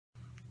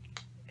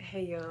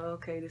Hey y'all,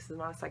 okay, this is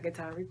my second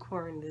time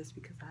recording this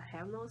because I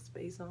have no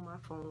space on my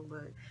phone,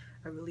 but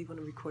I really want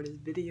to record this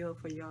video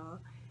for y'all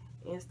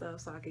and stuff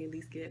so I can at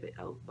least get it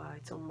out by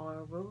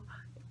tomorrow,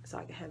 so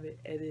I can have it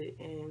edited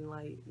and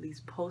like at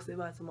least posted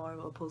by tomorrow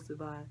or posted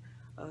by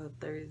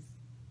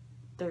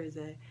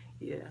Thursday.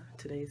 Yeah,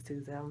 today's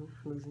Tuesday. I'm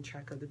losing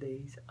track of the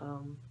days.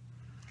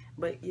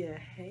 But yeah,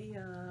 hey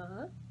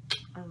y'all,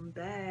 I'm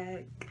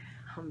back.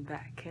 I'm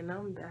back and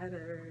I'm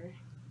better.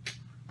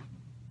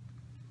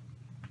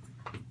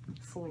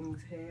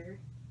 Swings hair.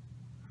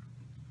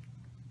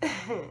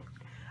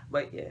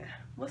 But yeah,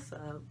 what's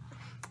up?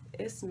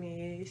 It's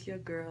me, it's your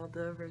girl,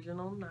 the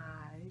original Nye.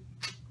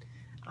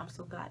 I'm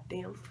so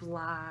goddamn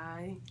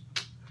fly.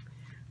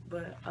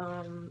 But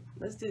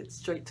let's get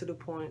straight to the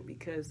point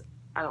because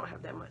I don't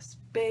have that much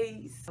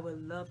space. I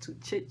would love to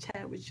chit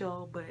chat with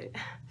y'all, but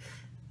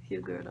your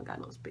girl don't got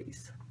no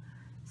space.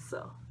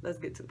 So let's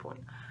get to the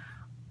point.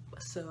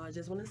 So I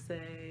just want to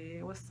say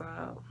what's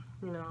up.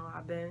 You know,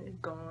 I've been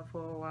gone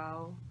for a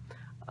while.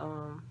 I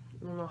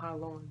don't know how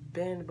long it's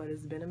been, but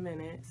it's been a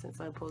minute since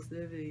I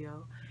posted a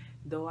video.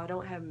 Though I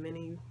don't have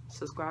many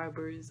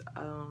subscribers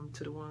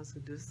to the ones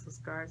who do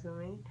subscribe to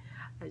me,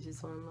 I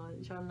just want to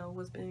let y'all know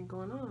what's been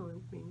going on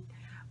with me.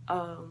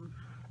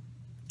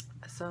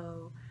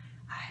 So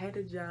I had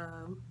a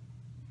job,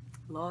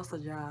 lost a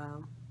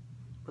job,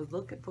 was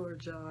looking for a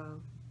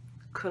job,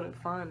 couldn't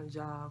find a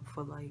job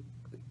for like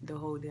the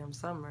whole damn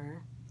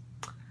summer.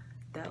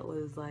 That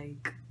was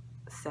like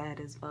sad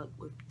as fuck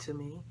to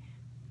me.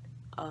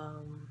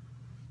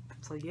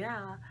 So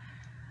yeah,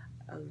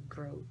 I was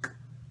broke.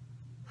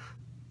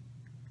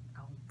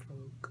 I was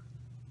broke.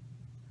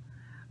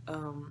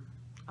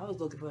 I was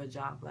looking for a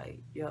job like,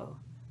 yo,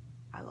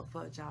 I look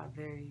for a job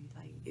very,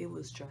 like, it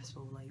was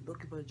stressful. Like,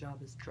 looking for a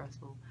job is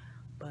stressful.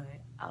 But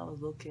I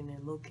was looking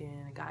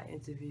and got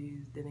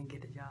interviews, didn't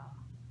get a job.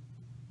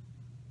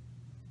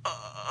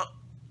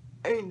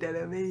 Ain't that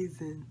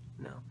amazing?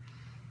 No.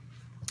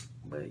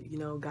 But, you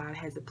know, God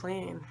has a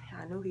plan.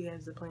 I know He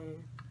has a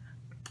plan.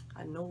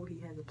 I know He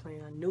has a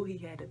plan. I knew He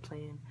had a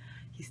plan.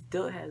 He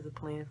still has a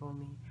plan for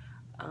me.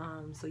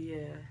 So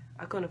yeah,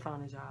 I couldn't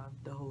find a job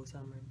the whole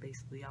summer.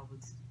 Basically, I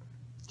was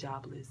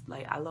jobless.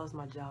 Like, I lost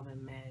my job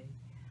in May.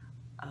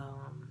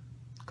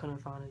 Couldn't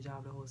find a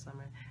job the whole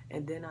summer.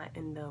 And then I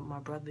ended up, my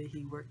brother,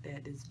 he worked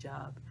at this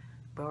job,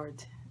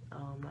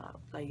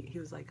 like, he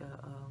was like a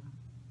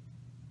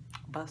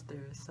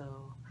buster.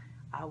 So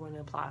I went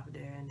and applied for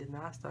there, and then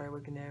I started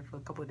working there for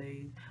a couple of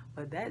days.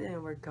 But that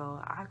didn't work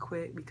out. I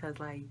quit because,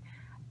 like,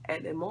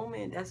 at the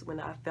moment, that's when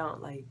I felt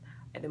like,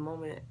 at the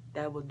moment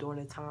that was during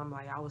the time,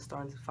 like, I was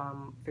starting to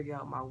figure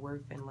out my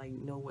worth and like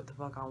know what the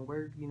fuck I'm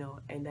worth, you know.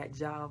 And that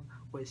job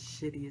was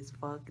shitty as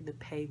fuck. The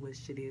pay was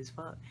shitty as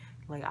fuck.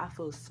 Like, I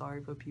feel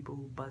sorry for people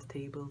who bust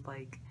tables.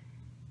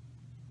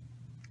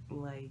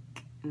 Like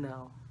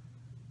no,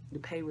 the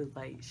pay was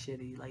like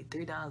shitty. Like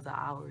 $3 an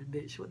hour,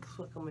 bitch. What the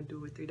fuck I'm gonna do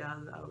with $3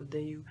 an hour?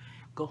 Then you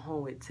go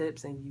home with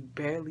tips and you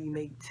barely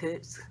make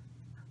tips.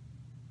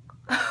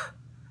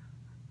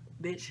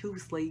 Bitch, who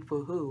slave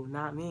for who?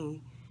 Not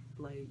me.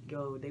 Like,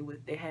 yo,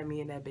 they had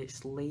me in that bitch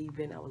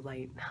slaving. I was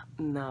like,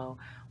 no.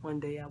 One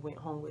day I went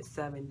home with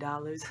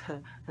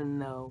 $7.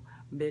 No,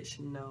 bitch,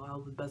 no. I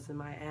was busting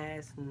my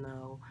ass.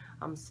 No,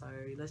 I'm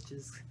sorry. Let's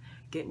just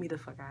get me the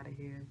fuck out of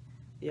here.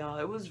 Y'all,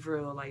 it was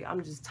real. Like,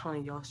 I'm just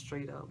telling y'all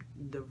straight up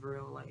the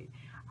real. Like,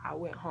 I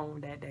went home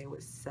that day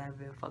with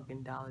 $7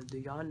 fucking. Do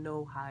y'all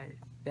know how it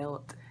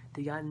felt?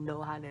 Do y'all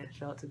know how that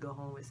felt to go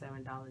home with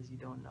 $7? You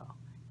don't know.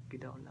 You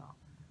don't know.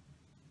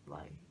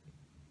 Like,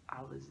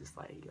 I was just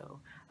like, yo,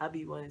 I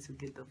be wanting to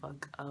get the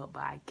fuck up,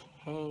 but I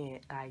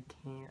can't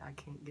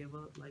give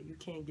up. Like, you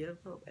can't give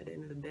up at the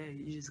end of the day.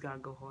 You just gotta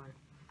go hard.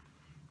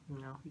 You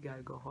know, you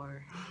gotta go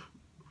hard.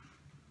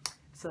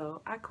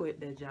 So I quit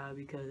that job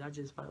because I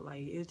just felt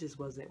like it just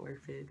wasn't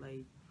worth it.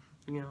 Like,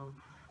 you know,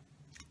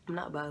 I'm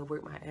not about to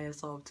work my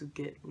ass off to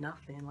get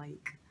nothing.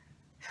 Like,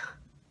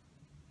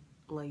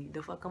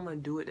 the fuck I'm gonna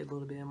do with a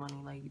little bit of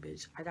money. Like,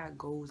 bitch, I got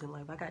goals in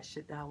life. I got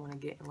shit that I wanna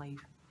get in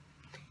life.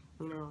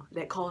 You know,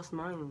 that costs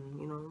money,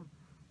 you know.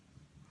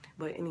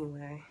 But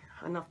anyway,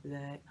 enough of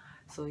that.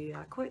 So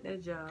yeah, I quit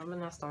that job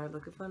and I started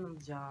looking for another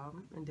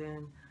job. And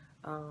then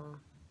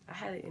I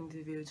had an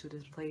interview to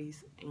this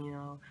place, and, you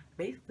know,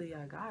 basically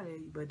I got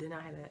it. But then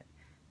I had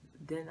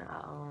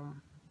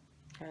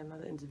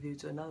another interview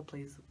to another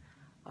place.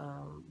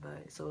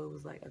 But so it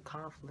was like a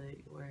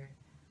conflict where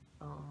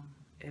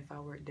if I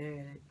worked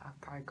there, I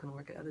probably couldn't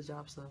work at other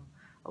jobs. So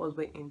I was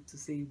waiting to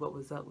see what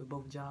was up with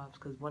both jobs,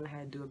 because one I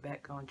had to do a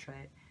background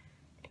check,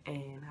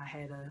 and I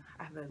had a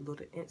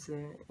little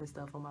incident and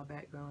stuff on my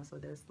background, so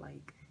that's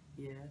like,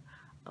 yeah.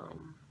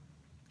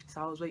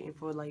 So I was waiting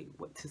for like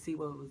to see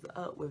what was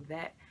up with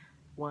that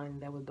one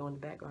that was doing the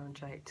background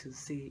check, to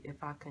see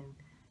if I can,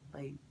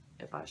 like,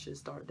 if I should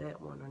start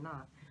that one or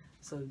not.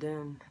 So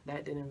then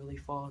that didn't really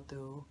fall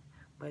through.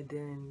 But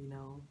then, you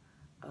know,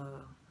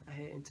 I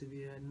had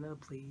interviewed at another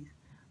place.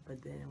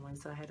 But then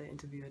once I had an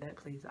interview at that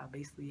place, I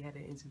basically had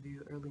an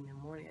interview early in the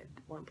morning at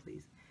one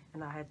place,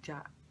 and I had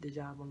the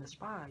job on the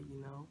spot,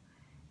 you know.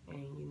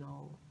 and you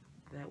know,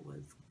 that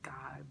was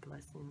God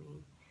blessing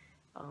me.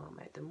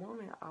 At the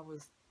moment, I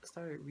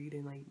started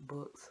reading like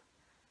books,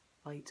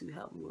 like to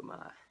help me with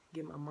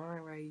get my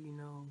mind right, you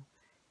know,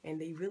 and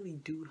they really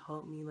do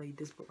help me. Like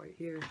this book right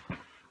here,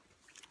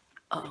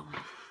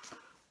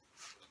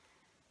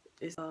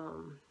 it's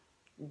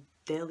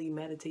daily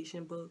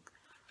meditation book.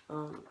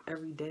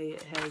 Every day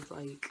it has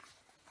like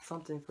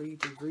something for you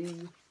to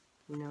read,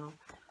 you know.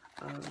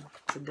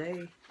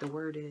 Today the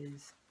word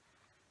is,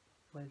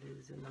 what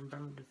is it,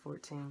 November the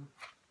 14th.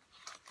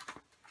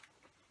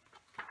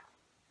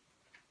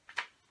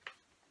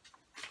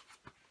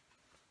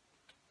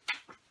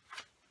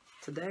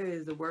 Today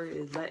is the word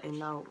is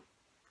letting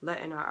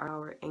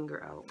our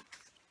anger out.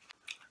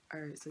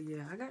 Alright, so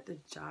yeah, I got the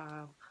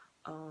job.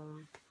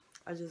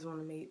 I just want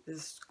to make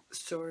this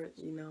short,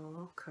 you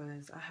know,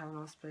 because I have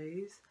no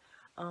space.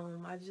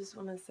 I just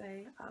want to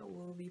say I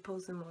will be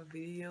posting more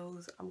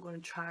videos. I'm going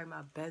to try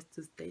my best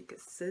to stay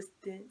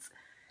consistent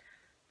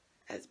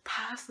as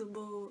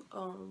possible.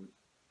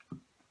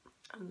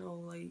 I know,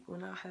 like,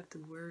 when I have to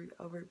work,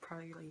 I work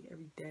probably, like,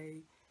 every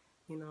day,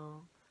 you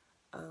know.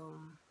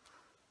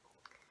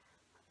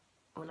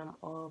 When I'm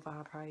off,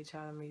 I'll probably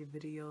try to make a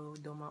video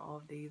during my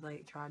off day,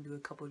 like, try to do a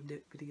couple of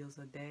videos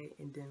a day,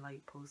 and then,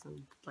 like, post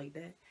them like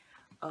that.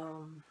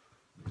 I'm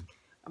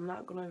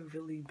not gonna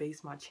really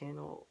base my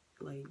channel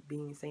like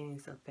saying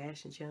it's a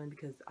fashion channel,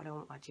 because I don't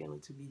want my channel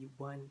to be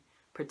one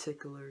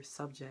particular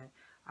subject.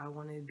 I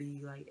want to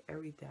be like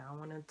everything. I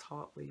want to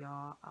talk with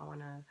y'all. I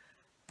want to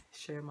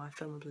share my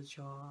feelings with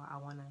y'all. I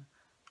want to,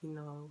 you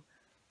know,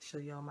 show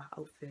y'all my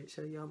outfit,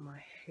 show y'all my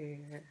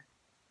hair,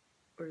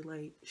 or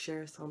like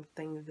share some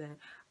things that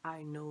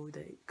I know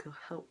that could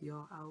help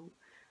y'all out,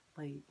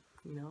 like,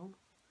 you know.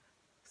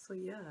 So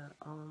yeah,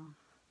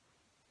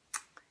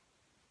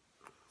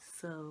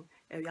 so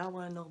if y'all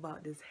want to know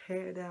about this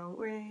hair down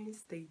ring,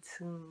 stay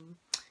tuned,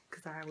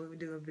 because I will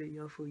do a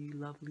video for you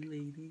lovely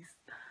ladies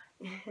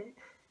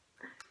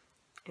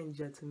and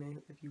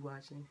gentlemen, if you're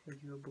watching, if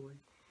you're a boy.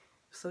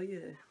 So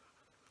yeah,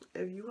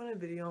 if you want a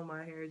video on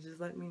my hair, just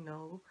let me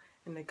know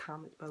in the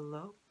comment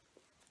below.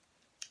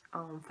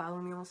 Follow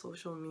me on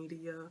social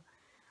media.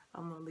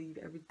 I'm gonna leave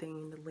everything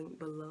in the link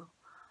below.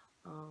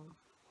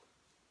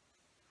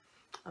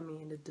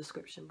 In the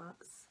description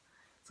box.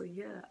 So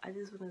yeah, I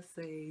just want to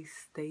say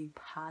stay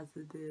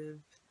positive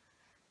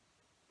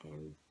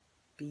and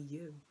be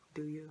you,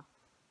 do you.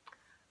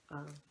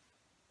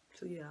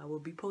 So yeah, I will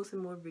be posting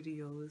more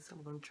videos.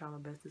 I'm gonna try my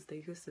best to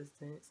stay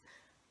consistent.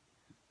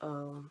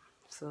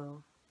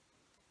 So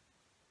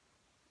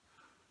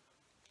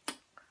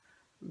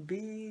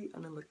be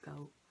on the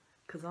lookout,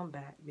 cause I'm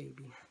back,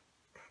 baby.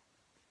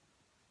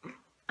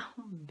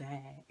 I'm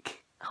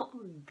back.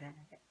 I'm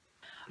back.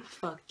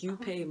 Fuck you,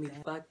 pay me.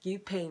 Fuck you,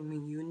 pay me.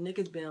 You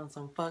niggas been on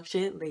some fuck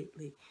shit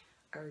lately.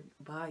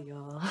 Bye,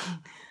 y'all.